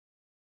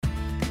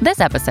This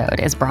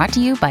episode is brought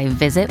to you by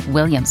Visit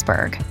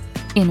Williamsburg.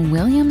 In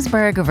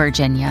Williamsburg,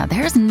 Virginia,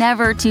 there's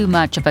never too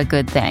much of a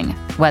good thing.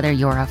 Whether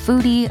you're a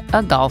foodie,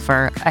 a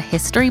golfer, a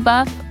history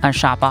buff, a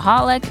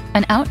shopaholic,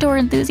 an outdoor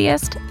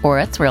enthusiast, or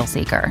a thrill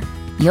seeker,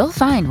 you'll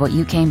find what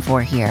you came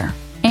for here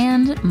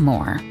and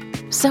more.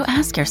 So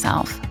ask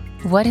yourself,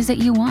 what is it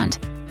you want?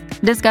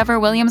 Discover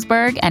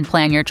Williamsburg and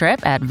plan your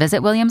trip at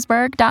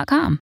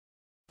visitwilliamsburg.com.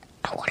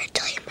 I want to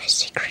tell you my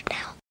secret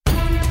now.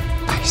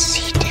 I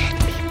see dead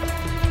people.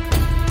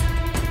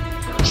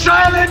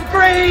 Soylent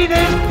Green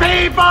is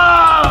people!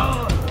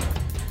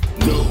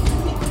 No,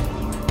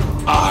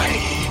 I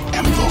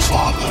am the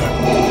father.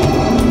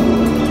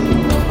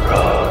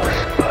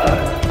 Rosebud.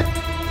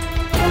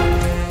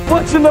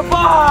 What's in the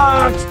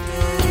box?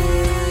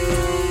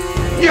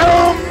 You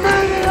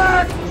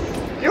maniac!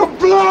 You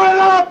blew it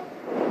up!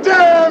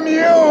 Damn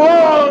you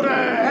all to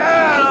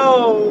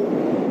hell!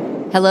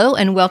 Hello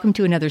and welcome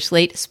to another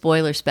Slate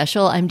Spoiler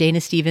Special. I'm Dana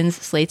Stevens,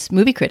 Slate's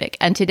movie critic,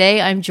 and today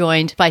I'm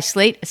joined by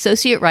Slate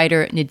associate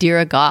writer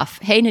Nadira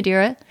Goffe. Hey,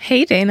 Nadira.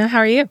 Hey, Dana. How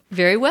are you?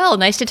 Very well.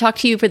 Nice to talk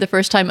to you for the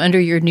first time under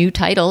your new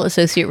title,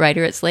 associate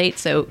writer at Slate,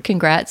 so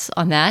congrats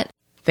on that.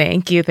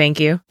 Thank you. Thank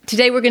you.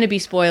 Today we're going to be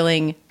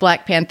spoiling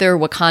Black Panther: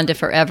 Wakanda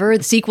Forever,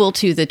 the sequel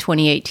to the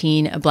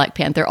 2018 Black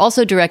Panther,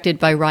 also directed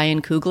by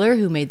Ryan Coogler,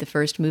 who made the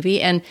first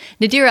movie. And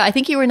Nadira, I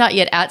think you were not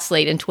yet at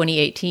Slate in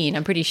 2018.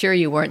 I'm pretty sure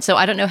you weren't. So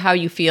I don't know how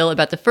you feel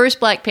about the first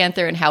Black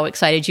Panther and how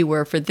excited you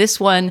were for this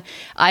one.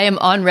 I am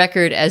on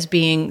record as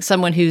being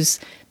someone who's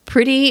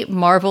pretty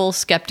Marvel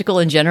skeptical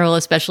in general,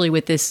 especially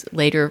with this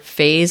later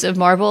phase of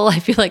Marvel. I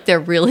feel like they're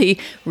really,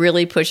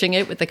 really pushing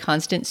it with the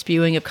constant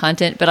spewing of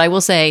content. But I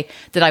will say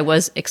that I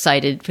was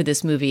excited for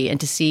this movie and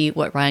to see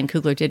what Ryan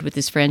Coogler did with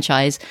this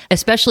franchise,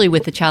 especially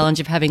with the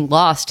challenge of having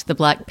lost the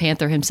Black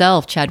Panther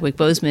himself, Chadwick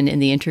Boseman, in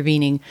the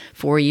intervening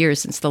 4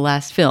 years since the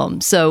last film.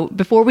 So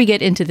before we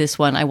get into this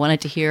one, I wanted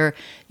to hear,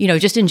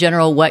 just in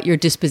general, what your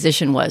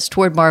disposition was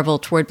toward Marvel,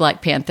 toward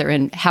Black Panther,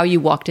 and how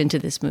you walked into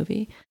this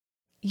movie.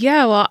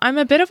 Yeah, well, I'm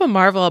a bit of a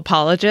Marvel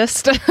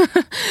apologist.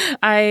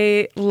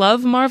 I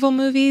love Marvel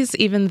movies,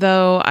 even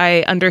though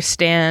I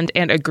understand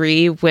and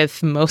agree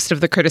with most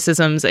of the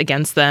criticisms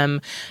against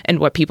them and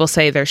what people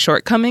say their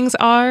shortcomings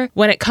are.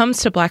 When it comes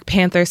to Black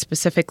Panther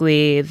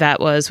specifically, that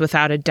was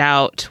without a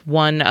doubt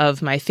one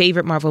of my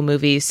favorite Marvel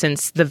movies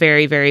since the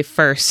very, very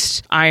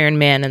first Iron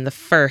Man and the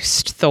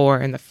first Thor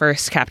and the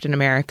first Captain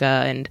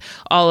America and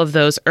all of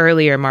those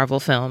earlier Marvel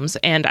films.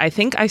 And I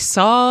think I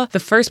saw the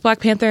first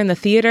Black Panther in the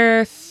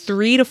theater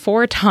 3 to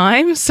 4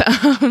 times.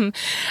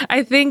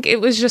 I think it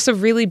was just a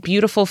really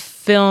beautiful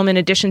film in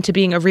addition to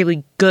being a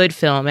really good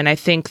film. And I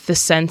think the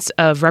sense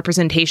of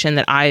representation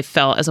that I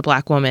felt as a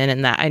Black woman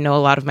and that I know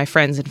a lot of my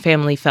friends and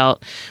family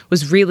felt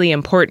was really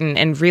important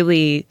and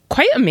really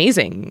quite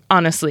amazing,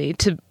 honestly,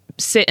 to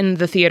sit in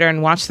the theater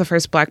and watch the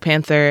first Black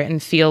Panther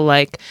and feel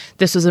like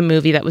this was a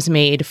movie that was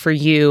made for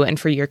you and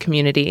for your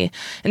community.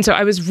 And so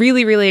I was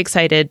really, really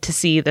excited to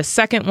see the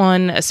second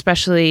one,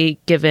 especially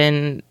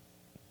given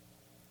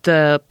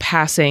the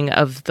passing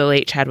of the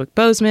late Chadwick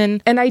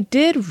Boseman. And I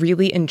did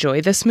really enjoy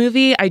this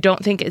movie. I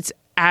don't think it's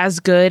as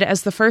good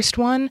as the first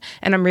one,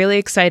 and I'm really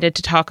excited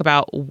to talk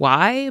about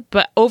why.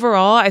 But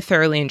overall, I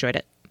thoroughly enjoyed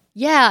it.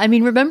 Yeah, I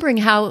mean, remembering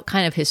how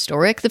kind of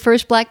historic the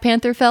first Black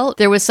Panther felt,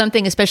 there was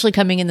something, especially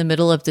coming in the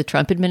middle of the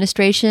Trump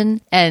administration.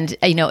 And,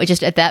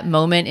 just at that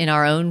moment in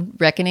our own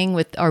reckoning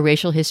with our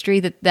racial history,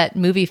 that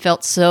movie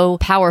felt so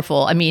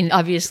powerful. I mean,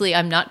 obviously,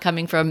 I'm not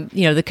coming from,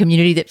 the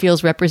community that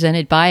feels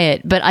represented by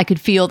it, but I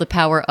could feel the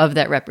power of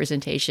that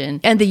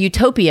representation and the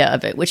utopia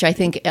of it, which I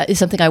think is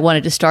something I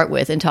wanted to start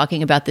with in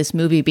talking about this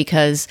movie,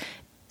 because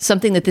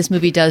something that this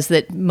movie does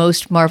that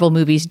most Marvel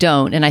movies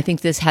don't. And I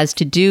think this has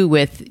to do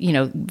with,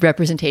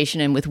 representation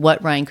and with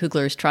what Ryan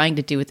Coogler is trying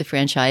to do with the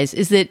franchise,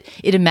 is that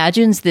it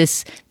imagines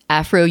this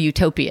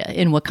Afro-utopia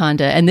in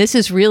Wakanda. And this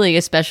is really,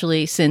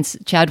 especially since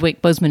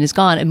Chadwick Boseman is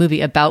gone, a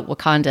movie about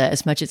Wakanda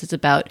as much as it's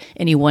about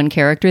any one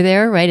character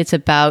there, right? It's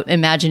about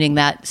imagining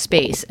that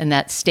space and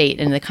that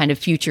state and the kind of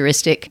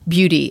futuristic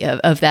beauty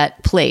of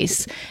that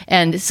place.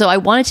 And so I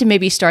wanted to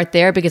maybe start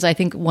there because I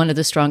think one of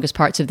the strongest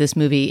parts of this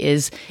movie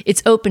is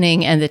its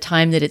opening and the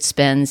time that it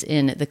spends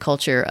in the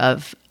culture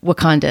of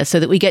Wakanda, so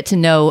that we get to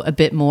know a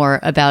bit more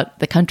about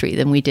the country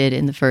than we did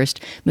in the first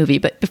movie.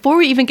 But before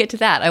we even get to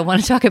that, I want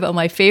to talk about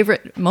my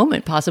favorite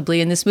moment possibly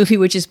in this movie,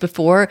 which is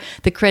before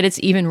the credits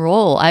even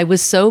roll. I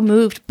was so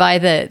moved by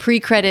the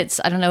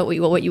pre-credits, I don't know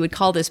what you would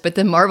call this, but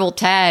the Marvel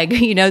tag,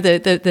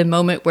 the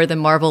moment where the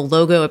Marvel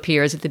logo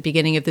appears at the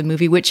beginning of the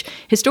movie, which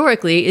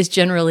historically is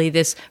generally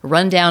this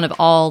rundown of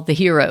all the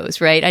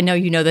heroes, right? I know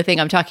you know the thing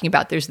I'm talking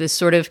about. There's this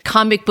sort of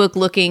comic book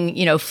looking,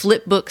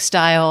 flip book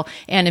style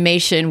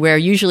animation where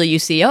usually you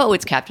see, oh,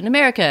 it's Captain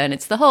America and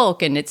it's the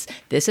Hulk and it's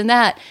this and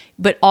that.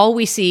 But all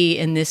we see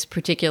in this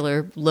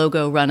particular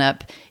logo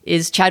run-up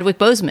is Chadwick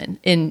Boseman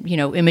in,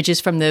 images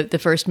from the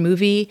first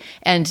movie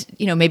and,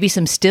 maybe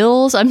some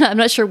stills. I'm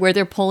not sure where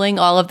they're pulling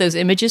all of those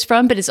images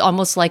from, but it's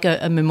almost like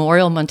a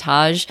memorial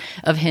montage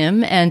of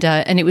him. And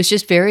it was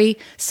just very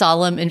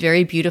solemn and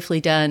very beautifully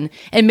done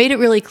and made it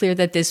really clear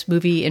that this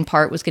movie in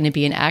part was going to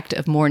be an act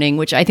of mourning,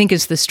 which I think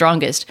is the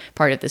strongest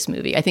part of this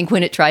movie. I think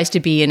when it tries to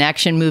be an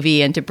action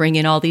movie and to bring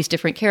in all these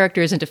different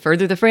characters and to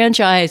further the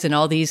franchise in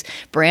all these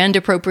brand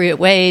appropriate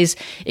ways,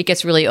 it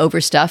gets really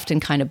overstuffed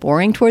and kind of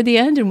boring toward the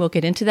end. And we'll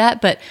get into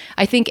that. But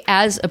I think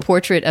as a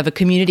portrait of a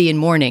community in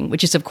mourning,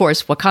 which is, of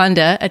course,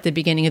 Wakanda at the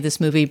beginning of this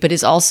movie, but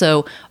is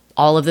also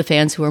all of the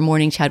fans who are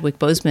mourning Chadwick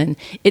Boseman,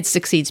 it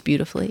succeeds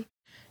beautifully.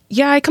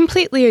 Yeah, I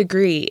completely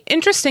agree.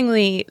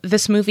 Interestingly,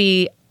 this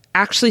movie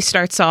actually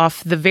starts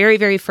off, the very,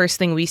 very first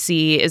thing we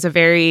see is a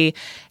very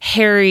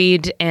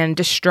harried and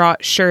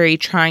distraught Shuri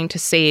trying to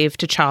save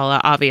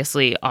T'Challa,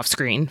 obviously off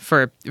screen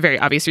for very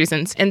obvious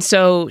reasons. And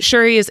so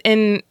Shuri is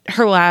in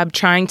her lab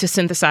trying to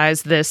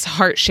synthesize this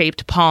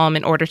heart-shaped palm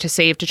in order to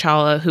save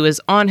T'Challa, who is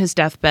on his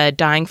deathbed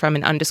dying from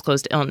an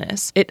undisclosed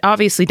illness. It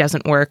obviously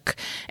doesn't work.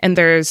 And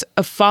there's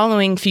a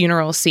following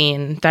funeral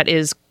scene that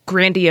is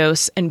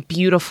grandiose and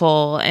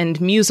beautiful and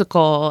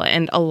musical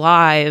and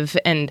alive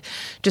and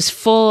just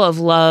full of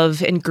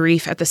love and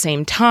grief at the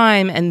same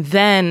time. And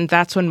then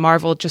that's when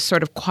Marvel just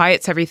sort of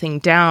quiets everything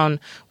down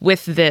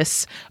with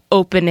this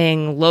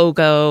opening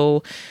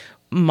logo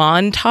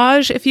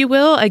montage, if you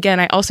will. Again,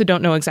 I also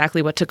don't know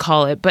exactly what to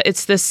call it, but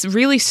it's this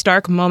really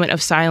stark moment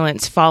of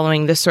silence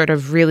following this sort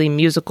of really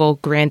musical,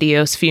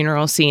 grandiose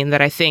funeral scene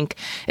that I think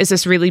is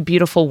this really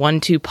beautiful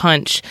 1-2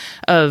 punch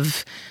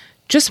of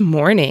just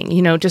mourning,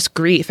 just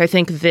grief. I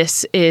think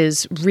this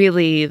is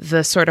really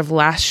the sort of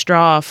last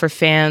straw for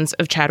fans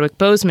of Chadwick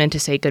Boseman to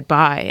say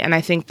goodbye. And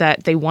I think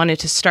that they wanted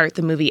to start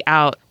the movie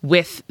out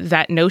with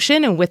that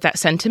notion and with that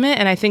sentiment.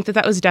 And I think that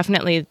that was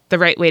definitely the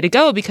right way to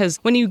go, because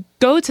when you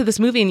go to this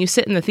movie and you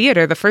sit in the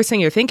theater, the first thing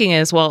you're thinking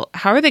is, well,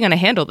 how are they going to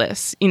handle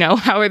this?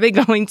 How are they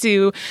going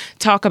to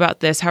talk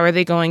about this? How are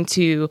they going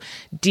to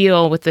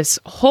deal with this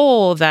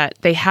hole that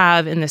they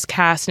have in this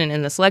cast and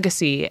in this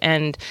legacy?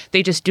 And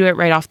they just do it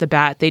right off the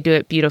bat. They do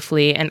it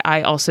beautifully. And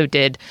I also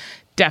did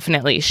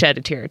definitely shed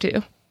a tear or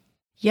two.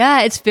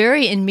 Yeah, it's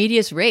very in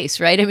medias res,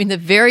 right? I mean, the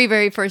very,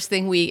 very first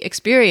thing we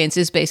experience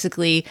is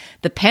basically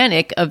the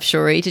panic of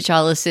Shuri,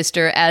 T'Challa's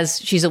sister, as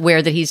she's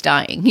aware that he's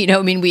dying.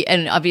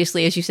 And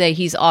obviously, as you say,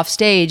 he's off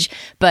stage,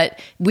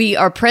 but we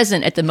are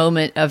present at the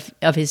moment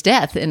of his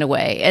death in a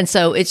way. And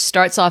so it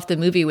starts off the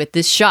movie with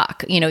this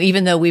shock,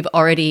 even though we've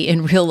already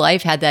in real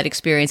life had that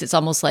experience. It's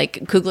almost like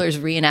Coogler's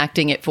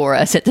reenacting it for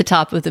us at the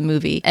top of the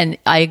movie. And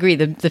I agree,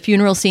 the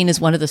funeral scene is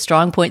one of the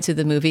strong points of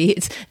the movie.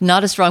 It's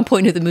not a strong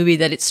point of the movie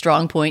that its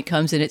strong point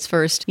comes in its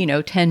first,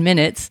 10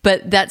 minutes.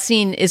 But that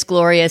scene is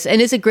glorious and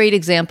is a great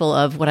example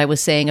of what I was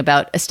saying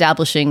about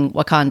establishing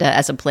Wakanda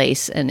as a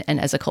place and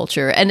as a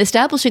culture, and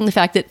establishing the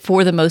fact that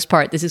for the most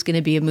part, this is going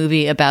to be a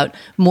movie about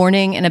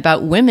mourning and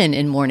about women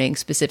in mourning,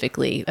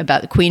 specifically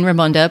about Queen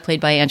Ramonda,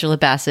 played by Angela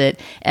Bassett,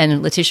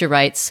 and Letitia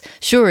Wright's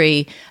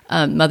Shuri,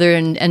 mother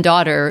and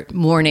daughter,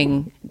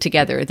 mourning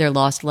together their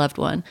lost loved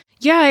one.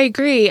 Yeah, I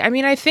agree. I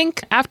mean, I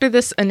think after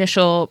this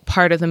initial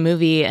part of the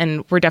movie,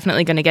 and we're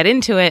definitely going to get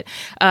into it,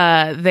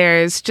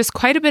 there's just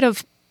quite a bit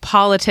of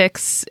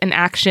politics and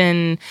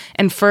action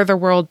and further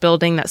world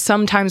building that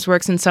sometimes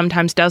works and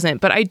sometimes doesn't.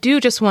 But I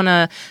do just want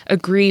to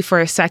agree for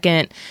a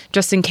second,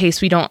 just in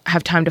case we don't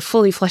have time to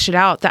fully flesh it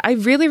out, that I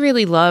really,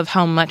 really love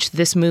how much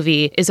this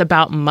movie is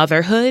about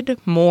motherhood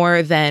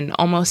more than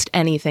almost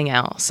anything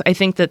else. I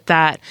think that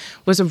that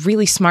was a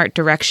really smart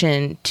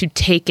direction to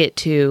take it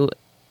to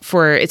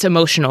for its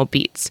emotional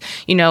beats.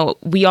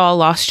 We all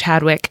lost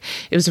Chadwick.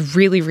 It was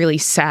really, really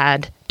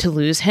sad to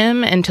lose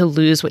him and to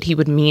lose what he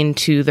would mean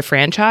to the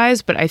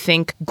franchise. But I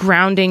think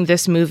grounding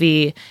this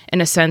movie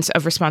in a sense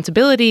of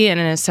responsibility and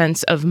in a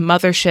sense of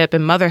mothership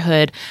and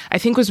motherhood, I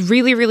think was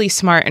really, really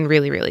smart and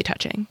really, really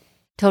touching.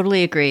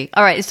 Totally agree.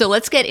 All right, so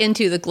let's get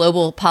into the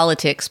global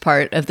politics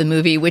part of the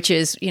movie, which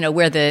is,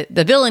 where the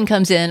villain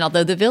comes in,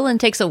 although the villain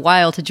takes a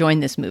while to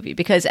join this movie,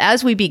 because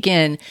as we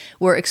begin,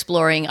 we're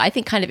exploring, I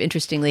think kind of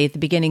interestingly at the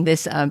beginning,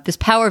 this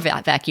power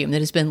vacuum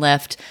that has been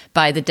left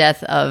by the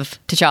death of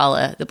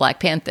T'Challa, the Black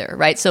Panther,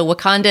 right? So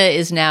Wakanda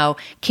is now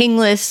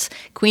kingless.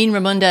 Queen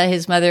Ramonda,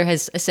 his mother,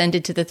 has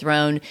ascended to the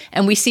throne,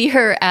 and we see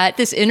her at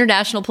this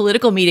international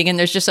political meeting, and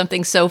there's just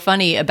something so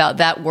funny about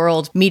that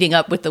world meeting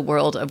up with the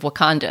world of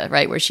Wakanda,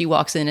 right, where she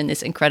walks in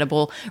this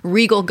incredible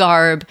regal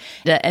garb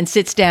and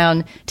sits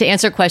down to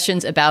answer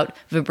questions about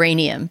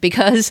vibranium.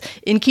 Because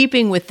in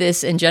keeping with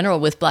this in general,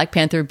 with Black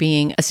Panther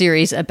being a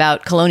series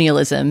about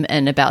colonialism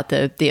and about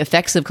the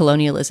effects of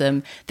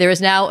colonialism, there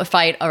is now a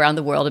fight around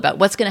the world about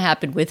what's going to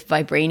happen with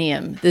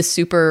vibranium, this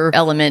super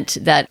element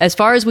that, as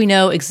far as we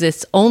know,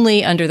 exists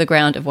only under the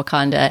ground of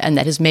Wakanda, and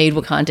that has made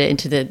Wakanda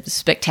into the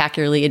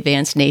spectacularly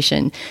advanced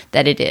nation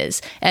that it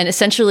is. And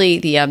essentially,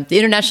 the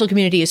international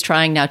community is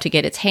trying now to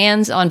get its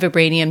hands on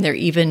vibranium. They're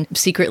even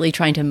secretly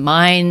trying to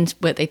mine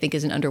what they think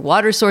is an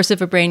underwater source of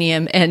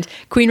vibranium. And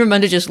Queen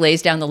Ramonda just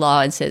lays down the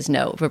law and says,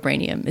 no,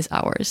 vibranium is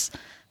ours.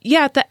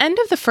 Yeah, at the end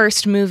of the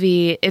first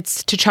movie,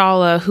 it's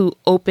T'Challa who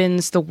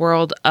opens the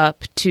world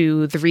up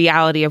to the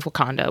reality of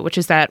Wakanda, which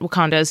is that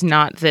Wakanda is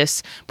not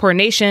this poor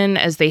nation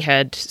as they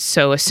had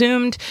so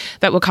assumed,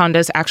 that Wakanda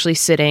is actually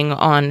sitting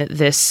on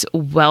this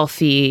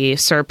wealthy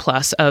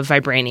surplus of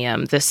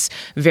vibranium, this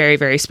very,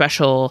 very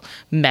special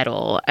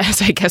metal,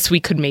 as I guess we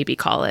could maybe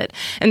call it.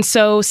 And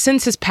so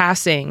since his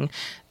passing,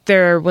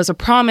 there was a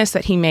promise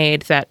that he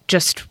made that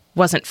just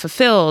wasn't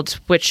fulfilled,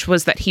 which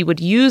was that he would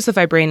use the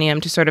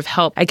vibranium to sort of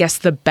help, I guess,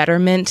 the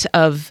betterment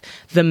of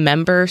the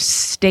member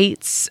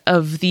states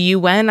of the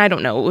UN. I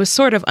don't know. It was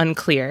sort of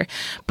unclear.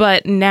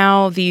 But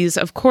now these,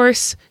 of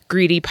course,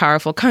 greedy,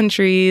 powerful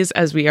countries,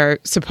 as we are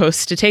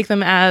supposed to take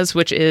them as,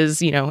 which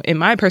is, you know, in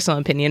my personal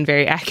opinion,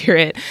 very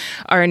accurate,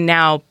 are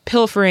now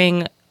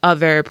pilfering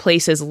other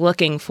places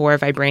looking for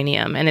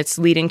vibranium. And it's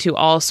leading to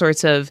all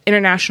sorts of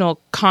international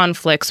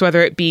conflicts,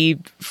 whether it be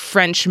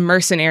French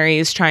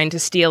mercenaries trying to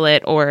steal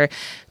it or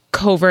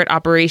covert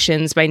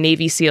operations by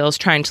Navy SEALs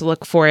trying to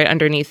look for it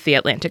underneath the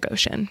Atlantic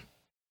Ocean.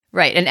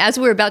 Right. And as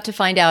we're about to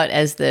find out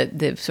as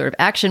the sort of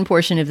action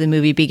portion of the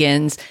movie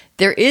begins,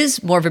 there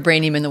is more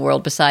vibranium in the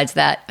world besides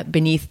that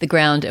beneath the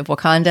ground of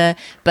Wakanda.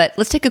 But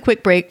let's take a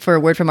quick break for a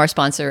word from our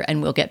sponsor,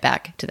 and we'll get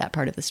back to that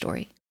part of the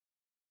story.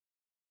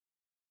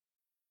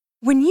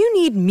 When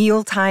you need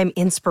mealtime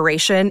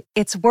inspiration,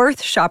 it's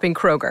worth shopping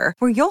Kroger,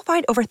 where you'll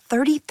find over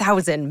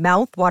 30,000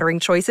 mouth-watering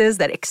choices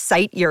that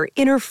excite your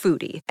inner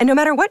foodie. And no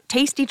matter what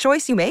tasty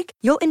choice you make,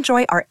 you'll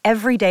enjoy our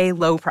everyday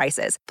low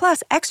prices,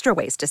 plus extra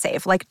ways to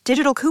save, like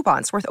digital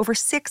coupons worth over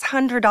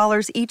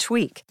 $600 each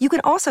week. You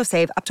can also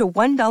save up to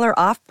 $1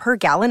 off per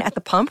gallon at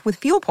the pump with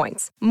fuel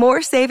points.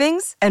 More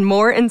savings and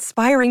more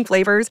inspiring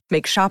flavors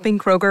make shopping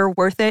Kroger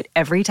worth it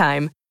every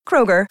time.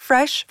 Kroger,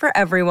 fresh for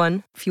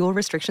everyone. Fuel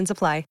restrictions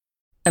apply.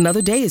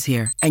 Another day is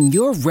here, and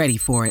you're ready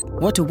for it.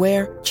 What to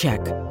wear? Check.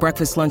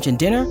 Breakfast, lunch, and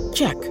dinner?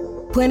 Check.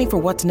 Planning for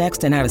what's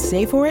next and how to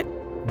save for it?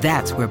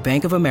 That's where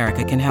Bank of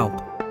America can help.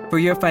 For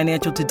your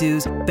financial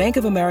to-dos, Bank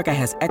of America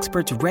has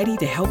experts ready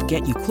to help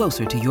get you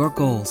closer to your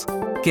goals.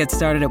 Get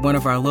started at one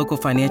of our local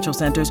financial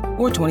centers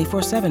or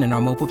 24/7 in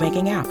our mobile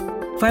banking app.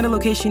 Find a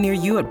location near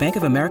you at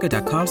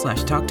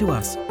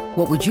bankofamerica.com/talktous.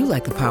 What would you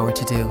like the power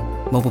to do?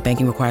 Mobile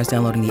banking requires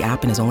downloading the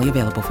app and is only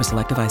available for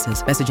select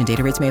devices. Message and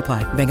data rates may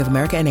apply. Bank of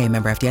America NA,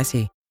 member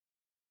FDIC.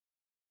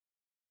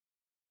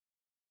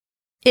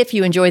 If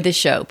you enjoyed this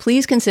show,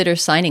 please consider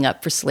signing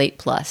up for Slate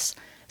Plus.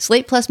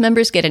 Slate Plus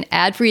members get an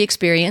ad-free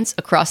experience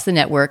across the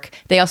network.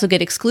 They also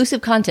get exclusive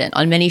content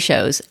on many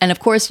shows. And of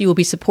course, you will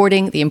be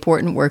supporting the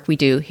important work we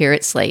do here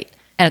at Slate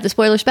and at the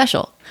Spoiler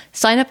Special.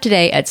 Sign up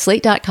today at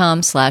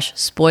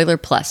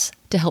slate.com/spoilerplus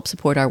to help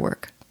support our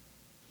work.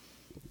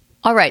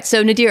 All right,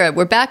 so Nadira,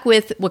 we're back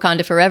with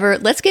Wakanda Forever.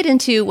 Let's get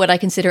into what I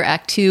consider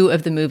Act 2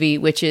 of the movie,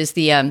 which is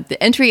the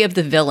entry of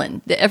the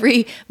villain.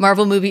 Every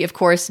Marvel movie, of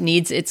course,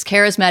 needs its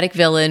charismatic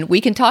villain. We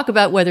can talk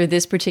about whether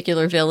this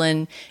particular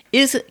villain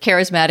is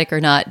charismatic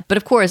or not, but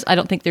of course, I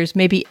don't think there's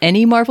maybe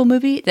any Marvel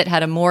movie that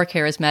had a more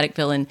charismatic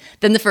villain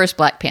than the first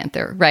Black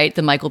Panther, right?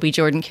 The Michael B.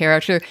 Jordan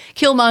character,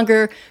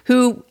 Killmonger,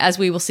 who, as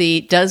we will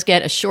see, does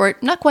get a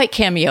short, not quite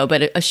cameo,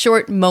 but a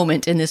short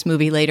moment in this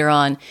movie later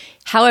on.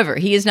 However,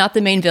 he is not the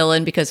main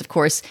villain because, of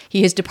course,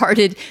 he has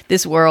departed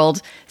this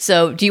world.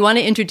 So do you want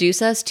to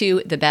introduce us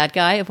to the bad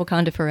guy of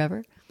Wakanda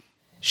Forever?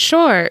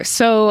 Sure.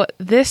 So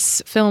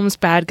this film's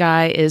bad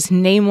guy is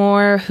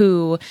Namor,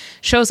 who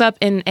shows up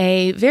in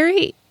a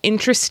very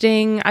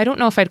interesting, I don't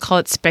know if I'd call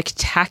it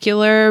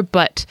spectacular,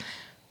 but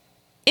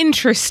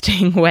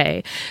interesting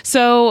way.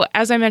 So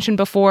as I mentioned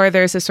before,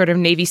 there's this sort of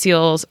Navy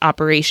SEALs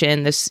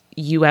operation, this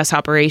U.S.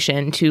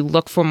 operation to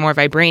look for more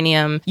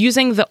vibranium.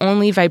 Using the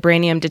only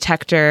vibranium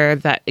detector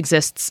that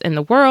exists in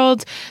the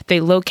world, they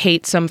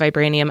locate some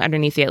vibranium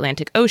underneath the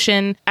Atlantic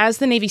Ocean. As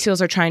the Navy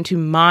SEALs are trying to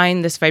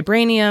mine this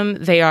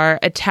vibranium, they are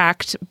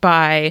attacked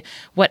by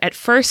what at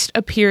first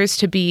appears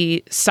to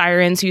be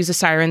sirens, use a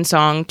siren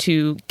song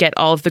to get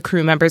all of the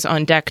crew members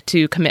on deck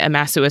to commit a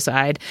mass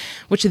suicide,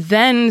 which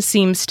then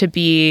seems to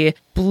be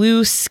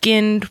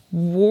blue-skinned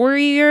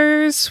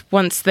warriors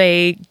once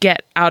they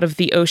get out of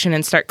the ocean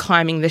and start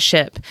climbing the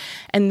ship.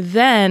 And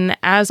then,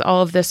 as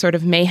all of this sort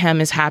of mayhem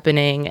is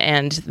happening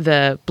and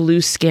the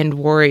blue-skinned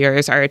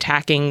warriors are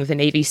attacking the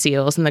Navy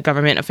SEALs and the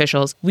government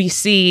officials, we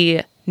see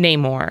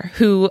Namor,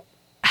 who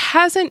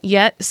hasn't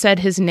yet said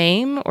his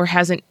name or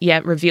hasn't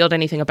yet revealed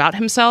anything about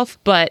himself,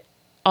 but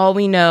all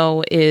we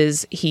know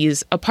is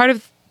he's a part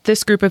of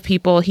this group of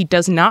people. He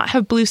does not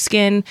have blue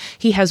skin.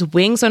 He has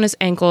wings on his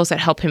ankles that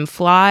help him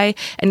fly.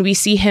 And we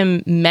see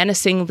him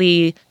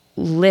menacingly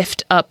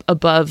lift up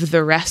above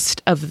the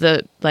rest of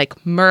the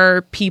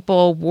mer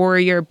people,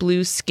 warrior,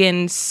 blue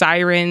skin,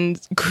 siren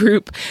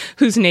group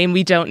whose name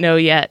we don't know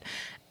yet,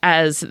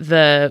 as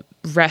the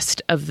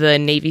rest of the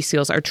Navy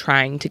SEALs are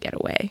trying to get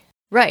away.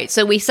 Right.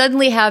 So we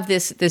suddenly have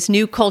this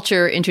new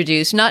culture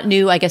introduced, not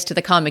new, I guess, to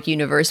the comic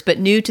universe, but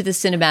new to the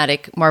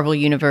cinematic Marvel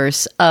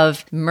universe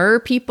of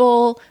mer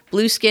people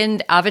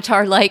blue-skinned,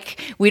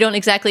 Avatar-like. We don't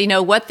exactly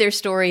know what their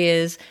story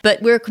is,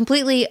 but we're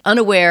completely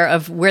unaware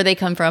of where they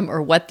come from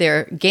or what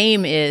their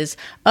game is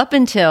up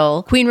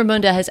until Queen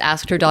Ramonda has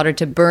asked her daughter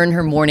to burn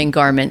her mourning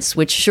garments,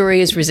 which Shuri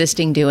is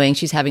resisting doing.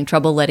 She's having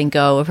trouble letting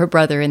go of her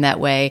brother in that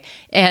way.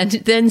 And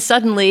then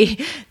suddenly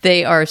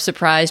they are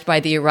surprised by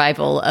the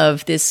arrival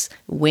of this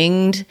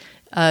winged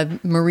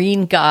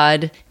marine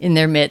god in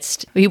their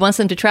midst. He wants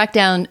them to track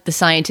down the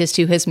scientist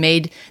who has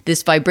made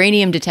this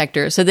vibranium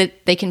detector so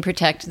that they can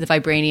protect the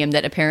vibranium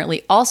that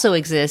apparently also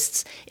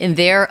exists in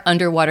their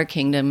underwater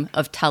kingdom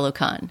of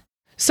Talokan.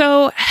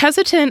 So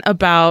hesitant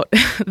about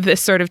this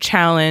sort of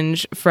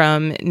challenge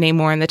from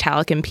Namor and the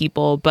Talokan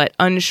people, but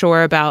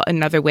unsure about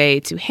another way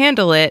to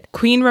handle it,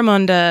 Queen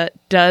Ramonda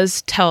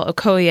does tell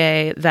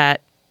Okoye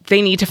that they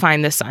need to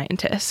find this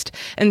scientist.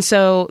 And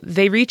so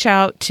they reach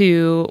out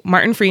to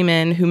Martin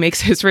Freeman, who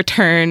makes his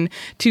return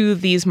to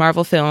these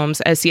Marvel films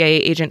as CIA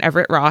agent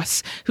Everett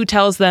Ross, who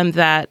tells them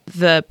that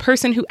the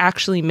person who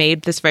actually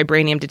made this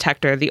vibranium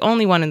detector, the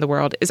only one in the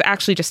world, is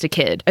actually just a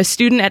kid, a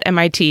student at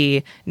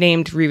MIT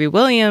named Riri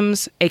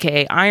Williams,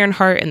 aka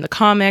Ironheart in the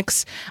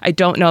comics. I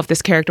don't know if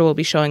this character will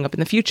be showing up in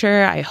the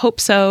future. I hope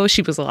so.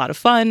 She was a lot of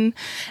fun.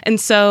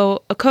 And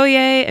so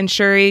Okoye and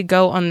Shuri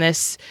go on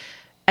this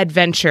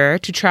adventure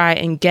to try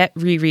and get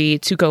Riri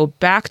to go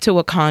back to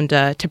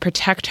Wakanda to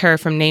protect her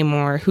from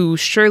Namor, who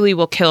surely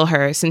will kill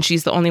her since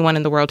she's the only one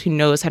in the world who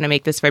knows how to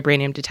make this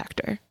vibranium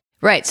detector.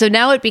 Right. So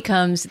now it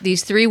becomes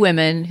these three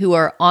women who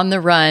are on the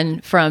run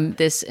from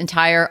this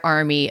entire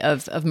army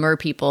of Mer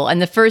people.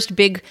 And the first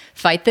big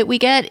fight that we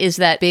get is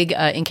that big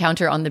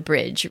encounter on the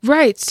bridge.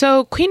 Right.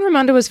 So Queen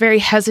Ramonda was very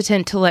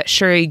hesitant to let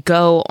Shuri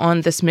go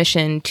on this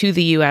mission to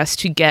the U.S.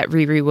 to get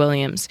Riri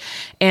Williams.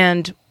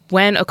 And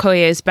when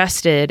Okoye is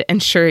bested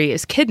and Shuri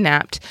is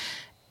kidnapped,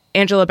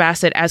 Angela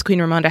Bassett as Queen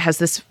Ramonda has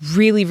this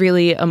really,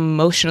 really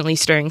emotionally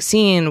stirring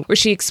scene where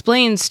she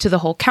explains to the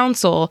whole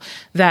council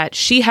that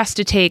she has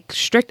to take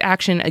strict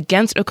action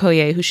against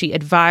Okoye, who she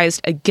advised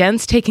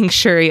against taking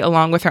Shuri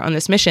along with her on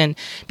this mission,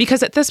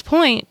 because at this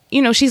point,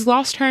 you know, she's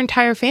lost her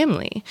entire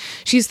family.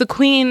 She's the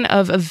queen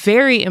of a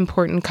very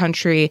important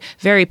country,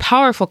 very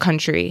powerful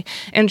country,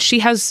 and she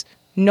has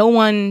no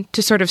one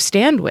to sort of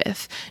stand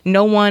with,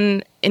 no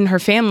one in her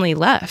family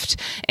left.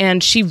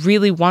 And she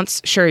really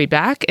wants Shuri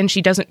back, and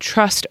she doesn't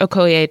trust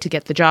Okoye to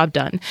get the job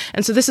done.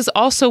 And so this is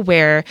also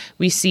where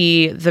we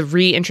see the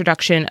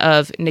reintroduction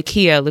of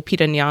Nakia,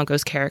 Lupita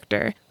Nyong'o's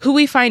character, who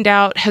we find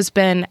out has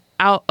been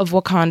out of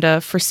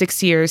Wakanda for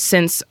 6 years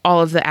since all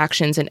of the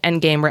actions in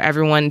Endgame where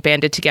everyone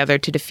banded together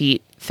to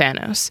defeat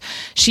Thanos.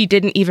 She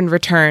didn't even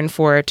return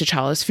for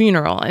T'Challa's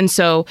funeral. And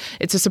so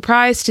it's a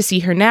surprise to see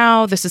her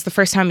now. This is the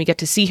first time we get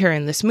to see her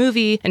in this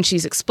movie, and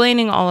she's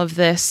explaining all of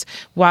this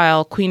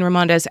while Queen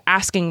Ramonda is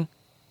asking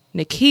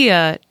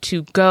Nakia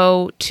to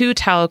go to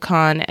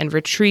Talokan and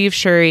retrieve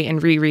Shuri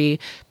and Riri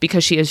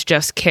because she has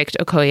just kicked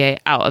Okoye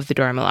out of the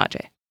Dora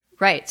Milaje.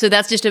 Right. So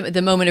that's just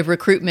the moment of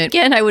recruitment.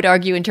 Again, I would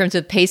argue in terms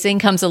of pacing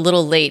comes a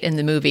little late in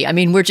the movie. I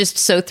mean, we're just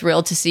so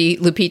thrilled to see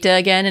Lupita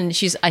again. And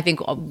she's, I think,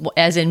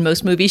 as in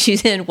most movies,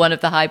 she's in one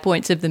of the high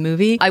points of the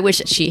movie. I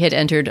wish she had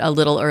entered a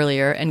little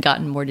earlier and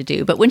gotten more to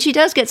do. But when she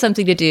does get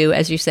something to do,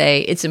 as you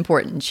say, it's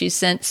important. She's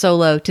sent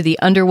solo to the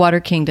underwater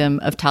kingdom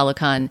of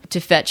Talokan to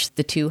fetch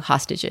the two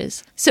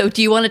hostages. So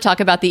do you want to talk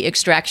about the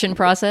extraction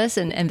process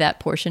and that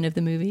portion of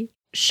the movie?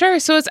 Sure.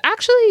 So it's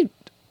actually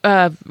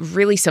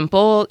really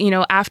simple. You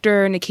know,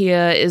 after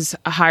Nakia is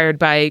hired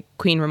by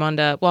Queen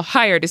Ramonda, well,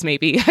 hired is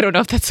maybe, I don't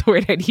know if that's the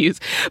word I'd use,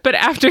 but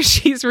after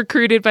she's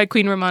recruited by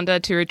Queen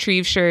Ramonda to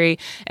retrieve Shuri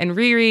and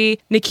Riri,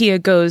 Nakia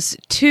goes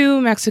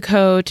to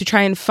Mexico to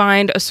try and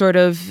find a sort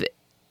of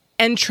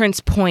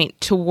entrance point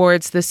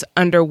towards this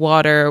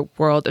underwater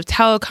world of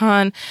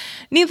Talokan.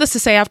 Needless to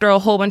say, after a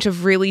whole bunch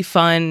of really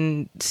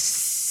fun,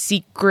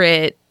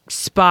 secret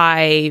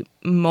spy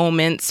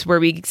moments where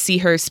we see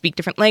her speak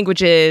different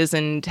languages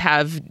and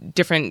have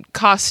different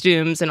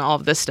costumes and all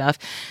of this stuff,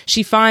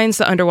 she finds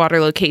the underwater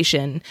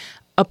location.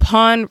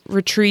 Upon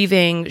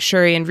retrieving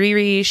Shuri and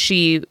Riri,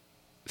 she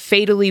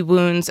fatally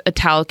wounds a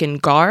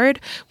Talokan guard,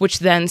 which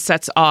then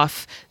sets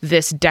off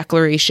this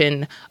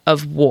declaration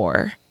of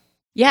war.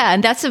 Yeah,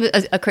 and that's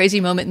a crazy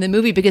moment in the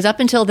movie, because up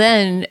until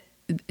then,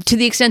 to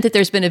the extent that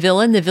there's been a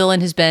villain, the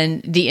villain has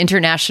been the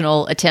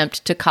international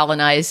attempt to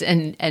colonize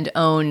and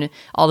own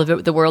all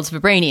of the world's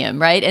vibranium,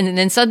 right? And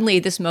then suddenly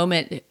this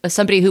moment,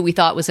 somebody who we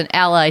thought was an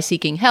ally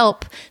seeking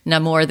help,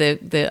 Namor,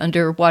 the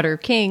underwater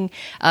king,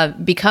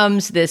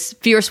 becomes this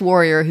fierce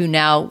warrior who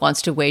now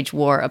wants to wage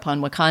war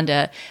upon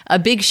Wakanda. A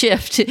big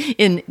shift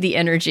in the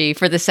energy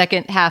for the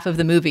second half of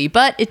the movie.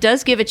 But it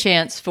does give a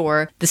chance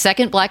for the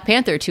second Black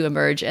Panther to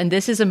emerge. And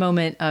this is a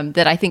moment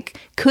that I think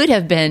could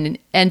have been,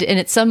 and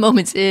at some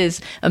moments is,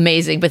 is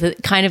amazing, but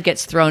it kind of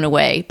gets thrown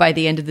away by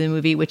the end of the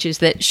movie, which is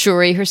that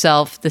Shuri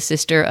herself, the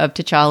sister of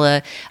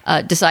T'Challa,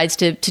 decides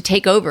to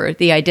take over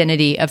the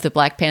identity of the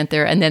Black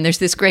Panther. And then there's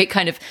this great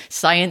kind of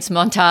science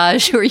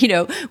montage,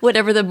 or,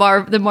 whatever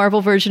the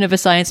Marvel version of a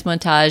science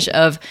montage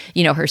of,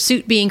 her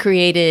suit being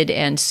created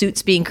and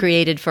suits being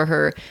created for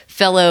her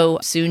fellow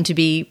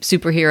soon-to-be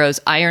superheroes,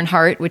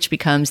 Ironheart, which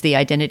becomes the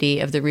identity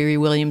of the Riri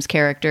Williams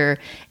character.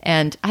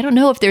 And I don't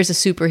know if there's a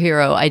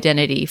superhero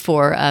identity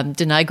for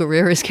Danai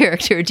Gurira's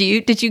character.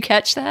 Did you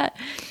catch that?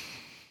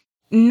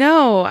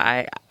 No,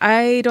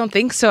 I don't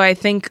think so. I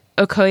think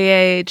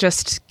Okoye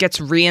just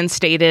gets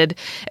reinstated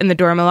in the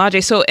Dora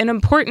Milaje. So an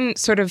important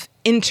sort of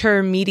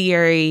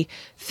intermediary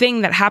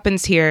thing that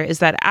happens here is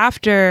that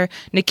after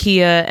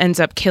Nakia ends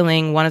up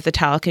killing one of the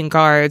Talakan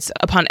guards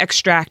upon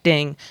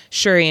extracting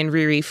Shuri and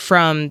Riri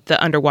from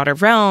the underwater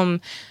realm,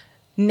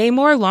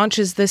 Namor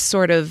launches this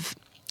sort of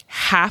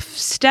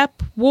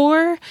half-step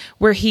war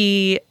where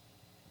he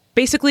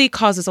basically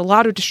causes a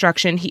lot of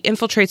destruction. He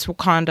infiltrates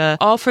Wakanda,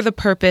 all for the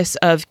purpose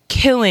of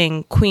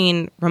killing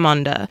Queen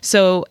Ramonda.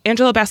 So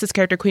Angela Bassett's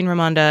character, Queen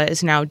Ramonda,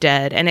 is now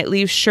dead, and it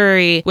leaves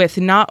Shuri with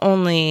not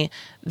only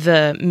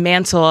the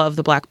mantle of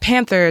the Black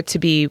Panther to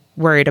be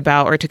worried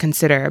about or to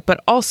consider,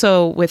 but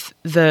also with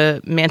the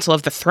mantle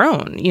of the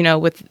throne.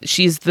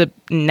 She's the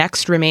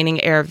next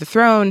remaining heir of the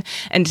throne,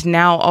 and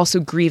now also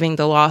grieving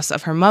the loss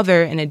of her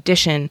mother in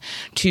addition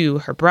to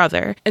her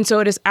brother. And so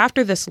it is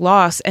after this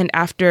loss, and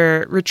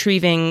after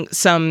retrieving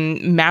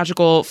some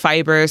magical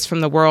fibers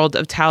from the world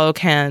of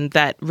Talokan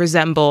that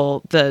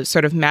resemble the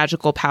sort of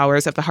magical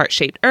powers of the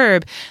heart-shaped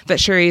herb, that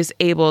Shuri is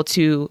able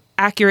to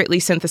accurately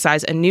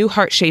synthesize a new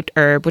heart-shaped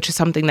herb, which is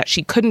something that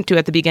she couldn't do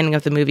at the beginning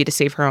of the movie to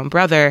save her own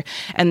brother,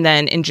 and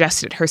then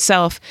ingest it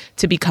herself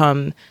to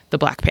become the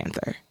Black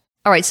Panther.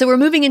 All right, so we're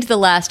moving into the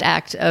last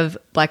act of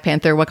Black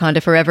Panther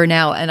Wakanda Forever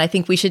now, and I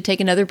think we should take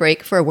another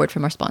break for a word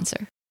from our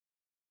sponsor.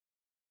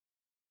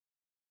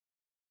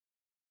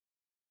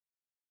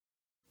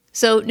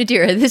 So,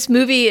 Nadira, this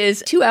movie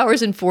is 2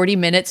 hours and 40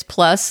 minutes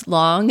plus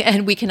long,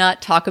 and we cannot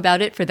talk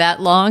about it for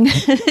that long.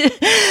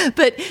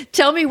 But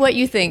tell me what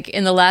you think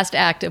in the last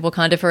act of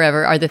Wakanda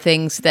Forever are the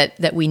things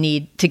that we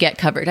need to get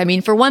covered. I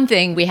mean, for one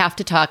thing, we have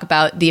to talk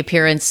about the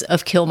appearance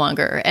of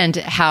Killmonger and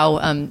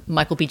how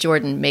Michael B.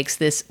 Jordan makes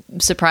this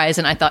surprise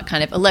and I thought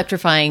kind of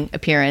electrifying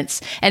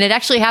appearance. And it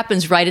actually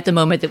happens right at the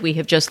moment that we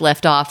have just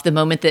left off, the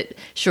moment that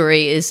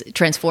Shuri is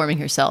transforming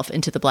herself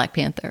into the Black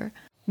Panther.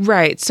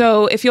 Right.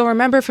 So if you'll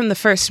remember from the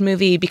first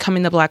movie,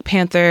 Becoming the Black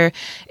Panther,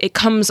 it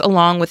comes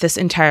along with this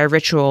entire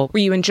ritual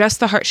where you ingest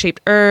the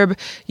heart-shaped herb,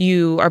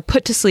 you are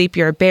put to sleep,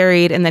 you're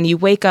buried, and then you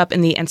wake up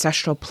in the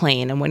ancestral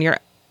plane. And when you're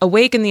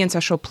awake in the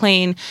ancestral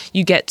plane,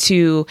 you get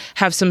to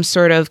have some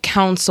sort of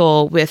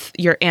counsel with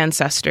your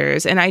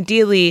ancestors. And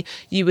ideally,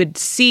 you would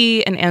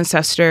see an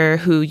ancestor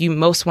who you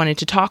most wanted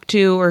to talk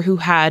to or who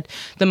had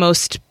the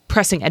most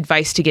pressing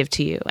advice to give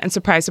to you. And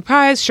surprise,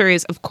 surprise, Shuri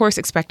is, of course,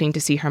 expecting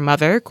to see her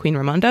mother, Queen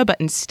Ramonda, but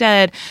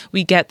instead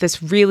we get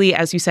this really,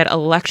 as you said,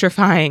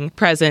 electrifying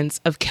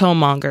presence of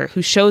Killmonger,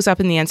 who shows up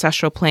in the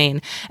ancestral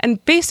plane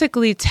and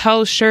basically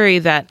tells Shuri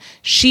that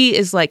she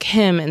is like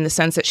him in the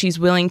sense that she's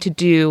willing to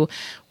do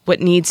what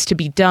needs to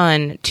be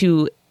done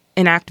to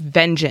enact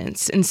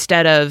vengeance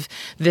instead of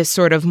this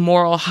sort of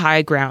moral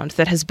high ground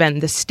that has been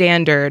the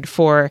standard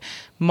for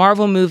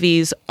Marvel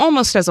movies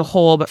almost as a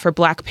whole, but for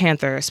Black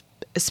Panther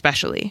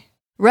especially.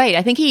 Right.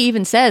 I think he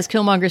even says,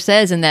 Killmonger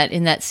says in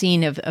that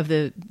scene of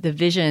the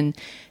vision,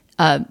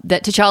 that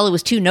T'Challa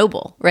was too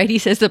noble, right? He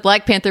says the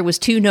Black Panther was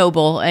too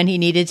noble and he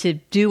needed to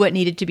do what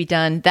needed to be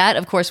done. That,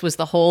 of course, was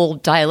the whole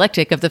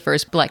dialectic of the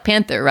first Black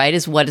Panther, right?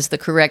 Is what is the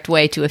correct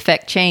way to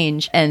effect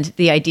change, and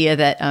the idea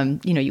that,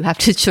 you have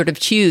to sort of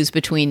choose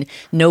between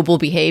noble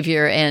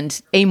behavior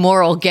and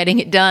amoral getting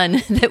it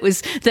done. That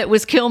was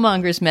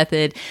Killmonger's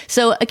method.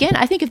 So again,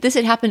 I think if this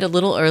had happened a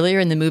little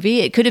earlier in the movie,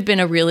 it could have been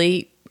a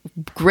really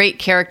great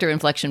character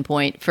inflection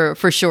point for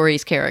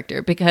Shuri's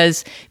character,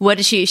 because what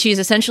is she's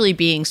essentially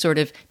being sort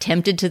of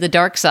tempted to the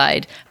dark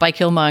side by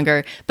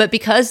Killmonger, but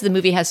because the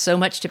movie has so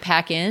much to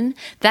pack in,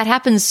 that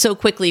happens so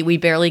quickly we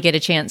barely get a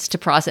chance to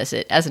process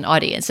it as an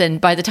audience.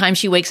 And by the time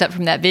she wakes up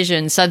from that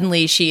vision,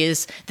 suddenly she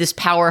is this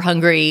power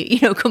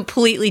hungry,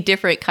 completely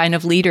different kind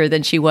of leader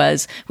than she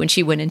was when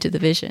she went into the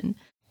vision.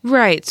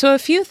 Right. So a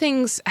few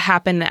things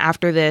happen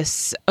after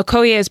this.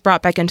 Okoye is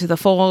brought back into the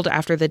fold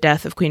after the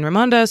death of Queen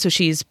Ramonda, so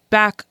she's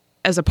back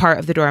as a part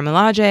of the Dora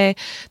Milaje.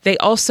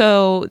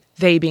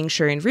 They being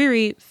Shuri and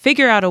Riri,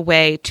 figure out a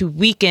way to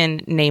weaken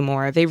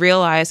Namor. They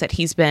realize that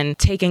he's been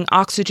taking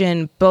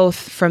oxygen both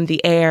from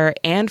the air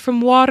and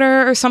from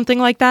water or something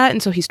like that,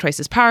 and so he's twice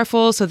as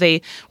powerful. So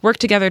they work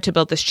together to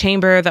build this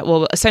chamber that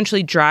will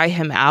essentially dry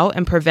him out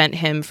and prevent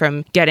him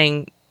from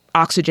getting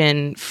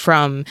oxygen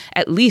from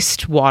at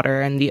least water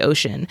and the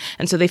ocean.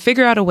 And so they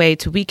figure out a way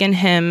to weaken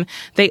him.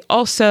 They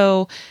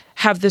also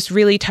have this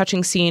really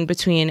touching scene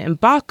between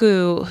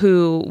M'Baku,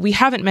 who we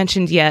haven't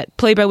mentioned yet,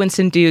 played by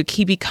Winston Duke.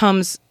 He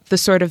becomes the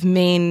sort of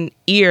main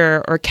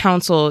ear or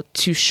counsel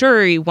to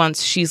Shuri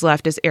once she's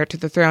left as heir to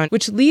the throne,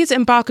 which leads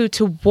M'Baku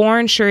to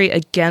warn Shuri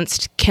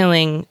against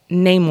killing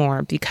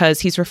Namor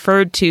because he's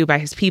referred to by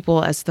his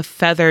people as the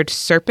feathered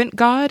serpent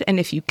god. And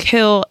if you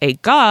kill a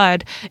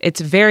god,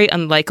 it's very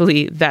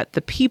unlikely that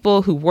the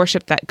people who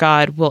worship that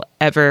god will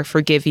ever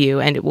forgive you,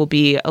 and it will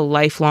be a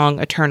lifelong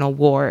eternal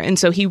war. And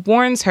so he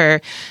warns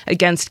her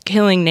against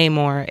killing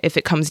Namor if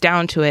it comes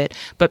down to it.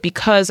 But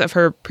because of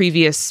her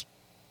previous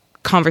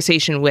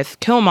conversation with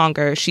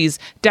Killmonger, she's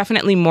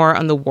definitely more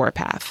on the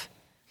warpath.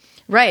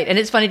 Right. And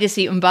it's funny to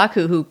see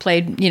M'Baku, who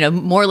played,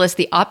 more or less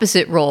the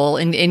opposite role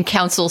in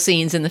council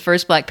scenes in the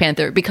first Black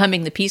Panther,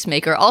 becoming the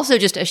peacemaker. Also,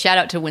 just a shout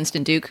out to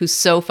Winston Duke, who's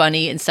so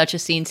funny and such a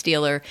scene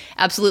stealer.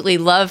 Absolutely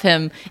love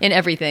him in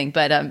everything.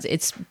 But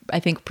it's, I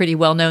think, pretty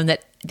well known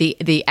that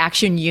the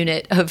action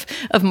unit of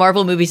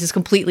Marvel movies is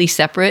completely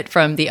separate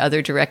from the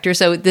other director.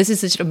 So this is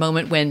just a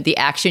moment when the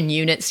action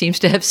unit seems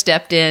to have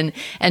stepped in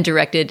and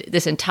directed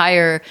this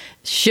entire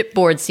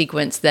shipboard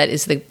sequence that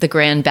is the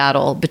grand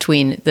battle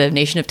between the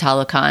nation of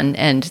Talokan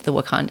and the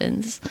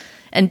Wakandans.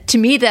 And to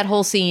me, that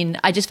whole scene,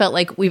 I just felt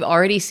like we've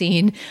already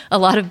seen a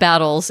lot of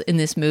battles in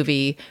this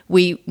movie.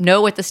 We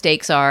know what the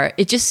stakes are.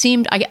 It just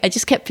seemed, I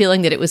just kept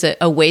feeling that it was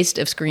a waste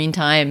of screen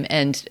time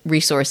and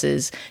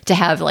resources to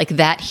have like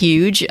that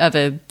huge of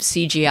a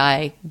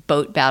CGI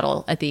boat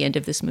battle at the end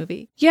of this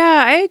movie.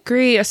 Yeah, I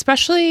agree,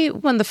 especially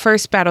when the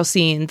first battle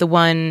scene, the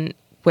one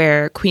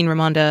where Queen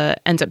Ramonda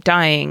ends up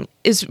dying,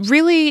 is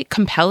really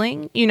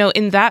compelling.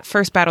 In that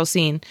first battle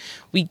scene,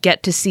 we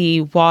get to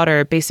see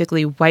water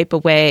basically wipe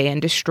away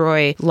and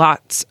destroy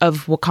lots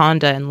of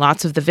Wakanda and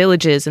lots of the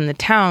villages and the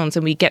towns.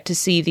 And we get to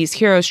see these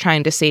heroes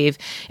trying to save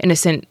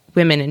innocent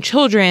women and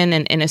children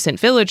and innocent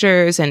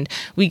villagers. And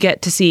we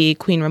get to see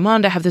Queen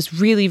Ramonda have this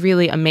really,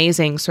 really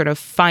amazing sort of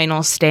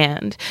final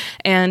stand.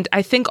 And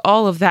I think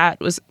all of that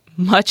was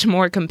much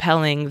more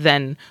compelling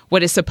than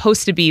what is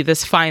supposed to be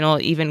this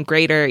final, even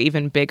greater,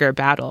 even bigger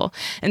battle.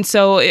 And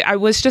so I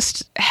was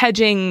just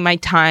hedging my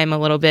time a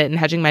little bit and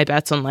hedging my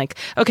bets on like,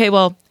 okay,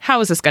 well,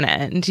 how is this going to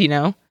end,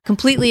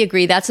 Completely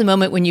agree. That's a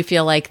moment when you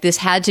feel like this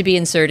had to be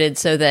inserted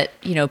so that,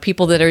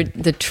 people that are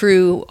the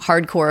true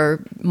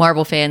hardcore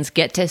Marvel fans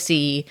get to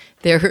see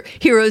their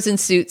heroes in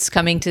suits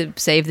coming to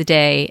save the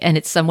day, and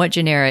it's somewhat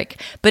generic.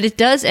 But it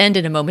does end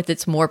in a moment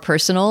that's more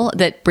personal,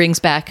 that brings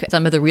back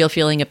some of the real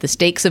feeling of the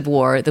stakes of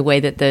war, the way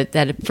that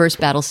that first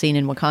battle scene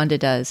in Wakanda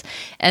does.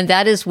 And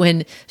that is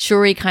when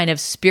Shuri kind of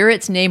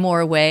spirits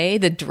Namor away,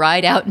 the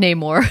dried out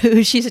Namor,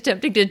 who she's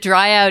attempting to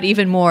dry out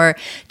even more,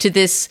 to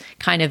this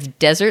kind of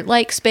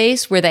desert-like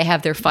space where they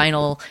have their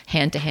final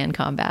hand-to-hand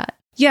combat.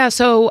 Yeah,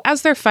 so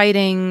as they're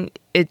fighting,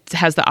 it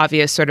has the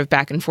obvious sort of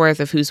back and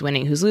forth of who's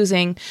winning, who's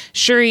losing.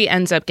 Shuri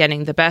ends up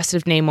getting the best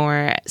of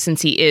Namor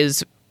since he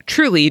is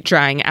truly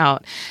drying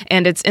out.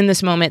 And it's in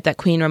this moment that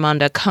Queen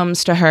Ramonda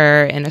comes to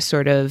her in a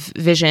sort of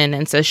vision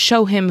and says,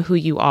 show him who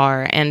you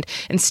are. And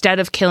instead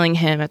of killing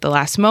him at the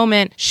last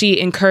moment, she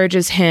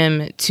encourages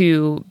him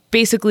to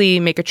basically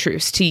make a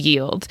truce, to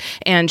yield.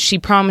 And she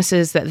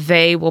promises that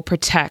they will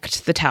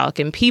protect the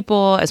Talokan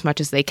people as much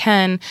as they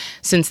can,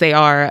 since they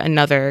are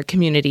another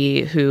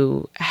community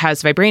who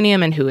has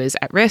vibranium and who is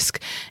at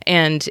risk.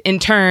 And in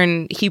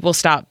turn, he will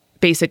stop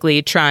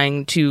basically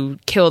trying to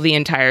kill the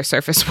entire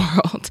surface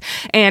world.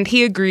 And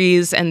he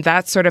agrees, and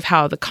that's sort of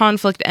how the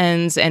conflict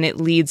ends, and it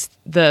leads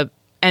the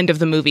end of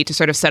the movie to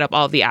sort of set up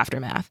all of the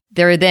aftermath.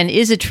 There then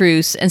is a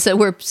truce, and so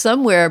we're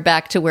somewhere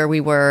back to where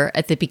we were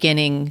at the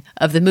beginning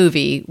of the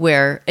movie,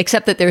 where,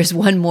 except that there's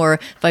one more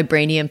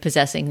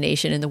vibranium-possessing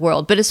nation in the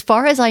world. But as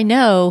far as I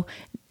know,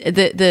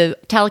 the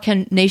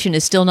Talokan nation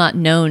is still not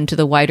known to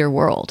the wider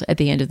world at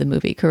the end of the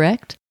movie,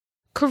 correct?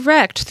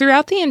 Correct.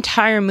 Throughout the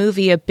entire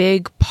movie, a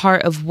big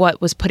part of what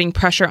was putting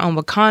pressure on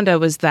Wakanda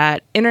was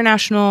that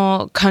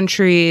international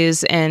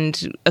countries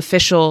and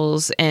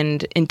officials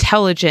and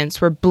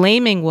intelligence were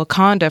blaming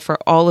Wakanda for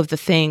all of the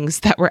things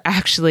that were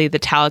actually the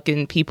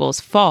Talokan people's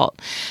fault.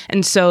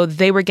 And so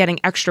they were getting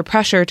extra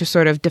pressure to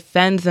sort of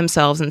defend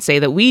themselves and say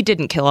that we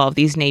didn't kill all of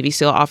these Navy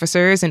SEAL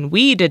officers and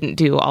we didn't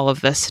do all of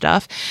this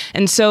stuff.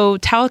 And so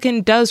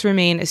Talokan does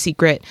remain a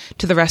secret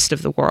to the rest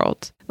of the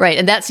world. Right.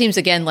 And that seems,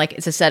 again, like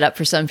it's a setup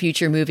for some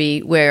future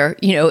movie where,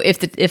 if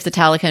the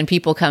Talokan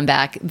people come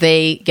back,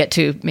 they get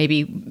to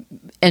maybe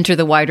enter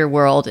the wider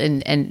world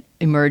and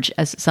emerge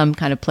as some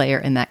kind of player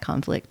in that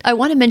conflict. I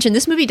want to mention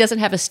this movie doesn't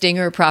have a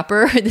stinger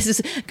proper. This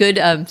is good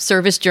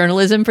service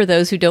journalism for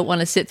those who don't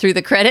want to sit through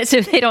the credits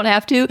if they don't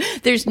have to.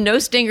 There's no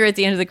stinger at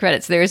the end of the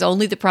credits. There is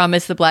only the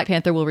promise the Black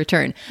Panther will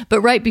return.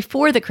 But right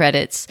before the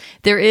credits,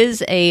 there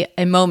is a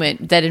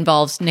moment that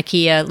involves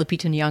Nakia,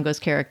 Lupita Nyong'o's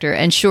character,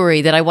 and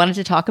Shuri that I wanted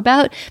to talk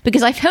about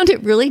because I found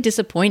it really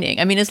disappointing.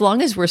 I mean, as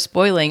long as we're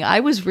spoiling, I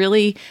was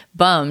really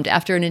bummed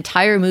after an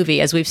entire movie,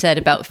 as we've said,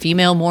 about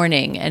female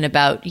mourning and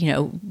about,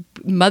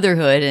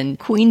 motherhood and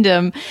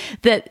queendom,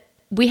 that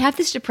we have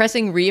this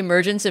depressing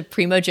reemergence of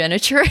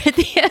primogeniture at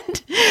the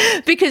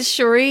end because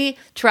Shuri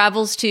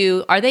travels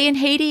to, are they in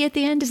Haiti at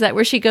the end? Is that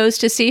where she goes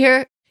to see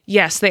her?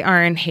 Yes, they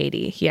are in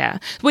Haiti. Yeah.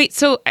 Wait,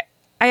 so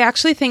I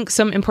actually think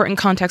some important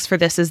context for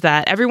this is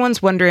that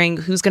everyone's wondering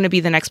who's going to be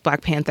the next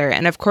Black Panther,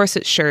 and of course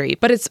it's Shuri.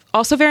 But it's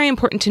also very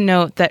important to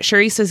note that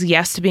Shuri says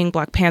yes to being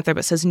Black Panther,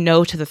 but says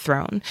no to the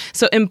throne.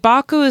 So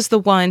M'Baku is the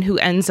one who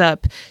ends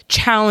up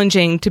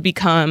challenging to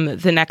become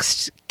the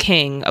next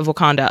king of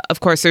Wakanda. Of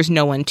course, there's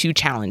no one to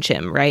challenge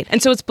him, right?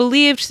 And so it's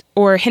believed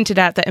or hinted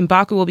at that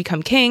M'Baku will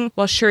become king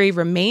while Shuri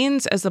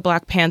remains as the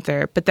Black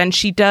Panther, but then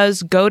she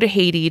does go to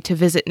Haiti to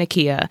visit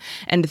Nakia,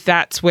 and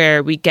that's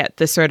where we get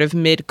the sort of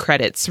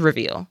mid-credits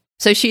reveal.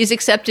 So she's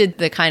accepted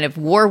the kind of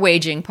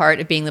war-waging part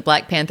of being the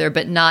Black Panther,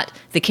 but not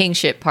the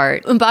kingship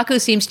part.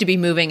 M'Baku seems to be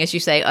moving, as you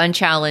say,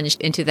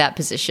 unchallenged into that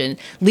position,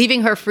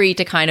 leaving her free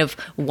to kind of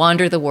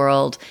wander the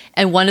world.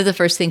 And one of the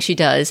first things she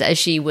does, as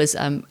she was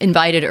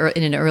invited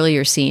in an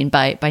earlier scene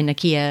by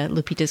Nakia,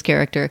 Lupita's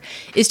character,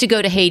 is to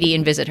go to Haiti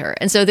and visit her.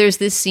 And so there's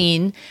this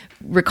scene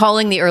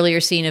recalling the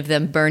earlier scene of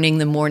them burning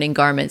the mourning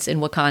garments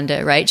in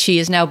Wakanda, right? She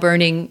is now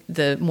burning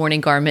the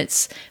mourning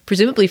garments,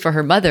 presumably for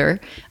her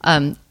mother,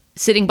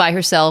 sitting by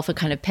herself, a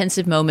kind of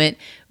pensive moment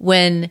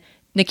when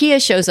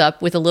Nakia shows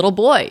up with a little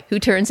boy who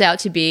turns out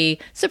to be,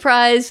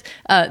 surprise,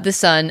 the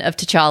son of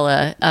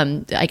T'Challa.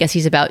 I guess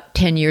he's about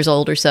 10 years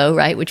old or so,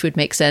 right? Which would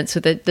make sense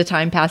with the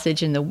time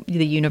passage in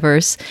the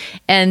universe.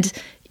 And,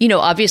 you know,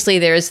 obviously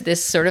there's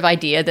this sort of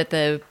idea that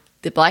the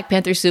Black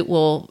Panther suit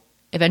will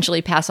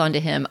eventually pass on to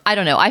him. I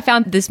don't know. I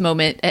found this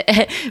moment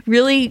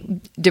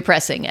really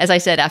depressing. As I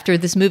said, after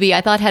this movie,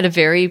 I thought had a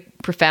very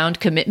profound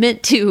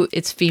commitment to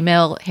its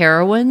female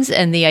heroines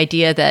and the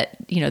idea that,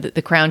 you know, that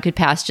the crown could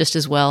pass just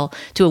as well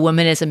to a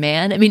woman as a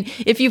man. I mean,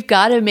 if you've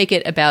got to make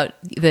it about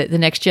the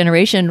next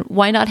generation,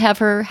 why not have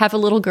her have a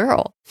little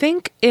girl? I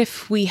think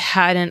if we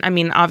hadn't, I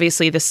mean,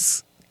 obviously this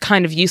is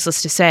kind of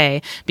useless to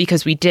say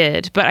because we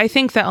did, but I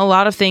think that a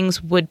lot of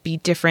things would be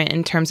different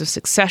in terms of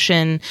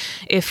succession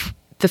if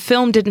the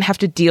film didn't have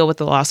to deal with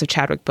the loss of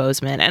Chadwick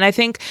Boseman. And I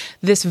think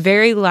this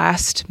very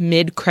last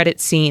mid-credit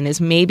scene is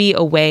maybe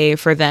a way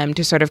for them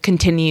to sort of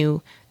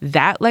continue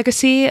that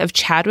legacy of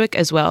Chadwick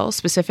as well,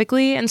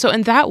 specifically. And so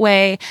in that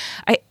way,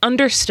 I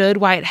understood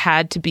why it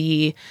had to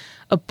be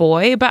a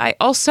boy, but I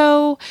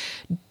also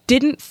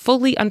didn't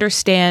fully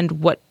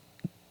understand what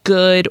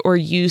good or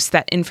use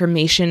that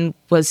information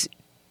was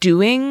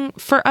doing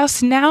for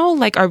us now.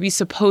 Like, are we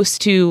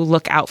supposed to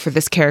look out for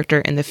this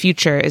character in the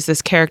future? Is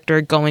this character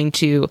going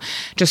to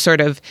just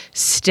sort of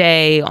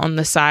stay on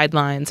the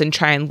sidelines and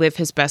try and live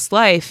his best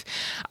life?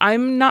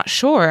 I'm not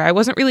sure. I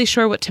wasn't really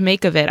sure what to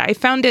make of it. I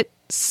found it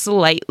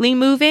slightly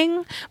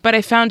moving, but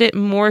I found it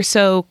more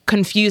so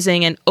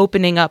confusing and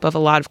opening up of a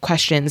lot of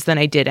questions than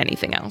I did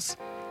anything else.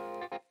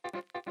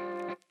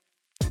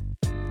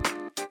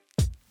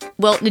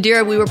 Well,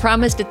 Nadira, we were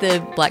promised that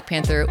the Black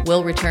Panther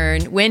will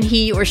return. When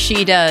he or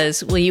she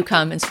does, will you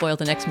come and spoil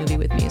the next movie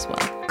with me as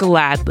well?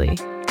 Gladly.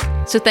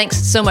 So thanks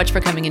so much for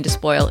coming in to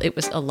spoil. It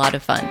was a lot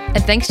of fun.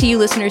 And thanks to you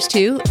listeners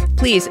too.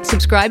 Please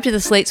subscribe to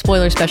the Slate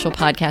Spoiler Special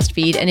podcast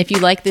feed. And if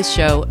you like this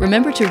show,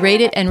 remember to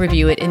rate it and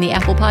review it in the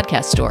Apple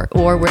Podcast Store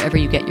or wherever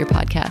you get your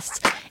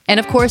podcasts. And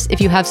of course,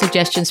 if you have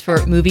suggestions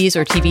for movies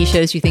or TV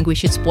shows you think we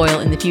should spoil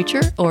in the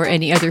future or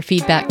any other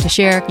feedback to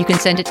share, you can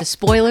send it to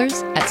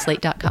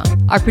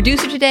spoilers@slate.com. Our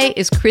producer today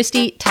is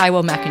Christy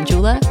Taiwo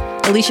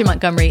Makanjula. Alicia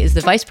Montgomery is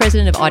the Vice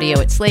President of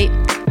Audio at Slate.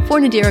 For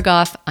Nadira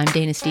Goff, I'm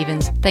Dana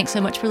Stevens. Thanks so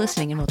much for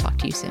listening, and we'll talk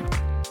to you soon.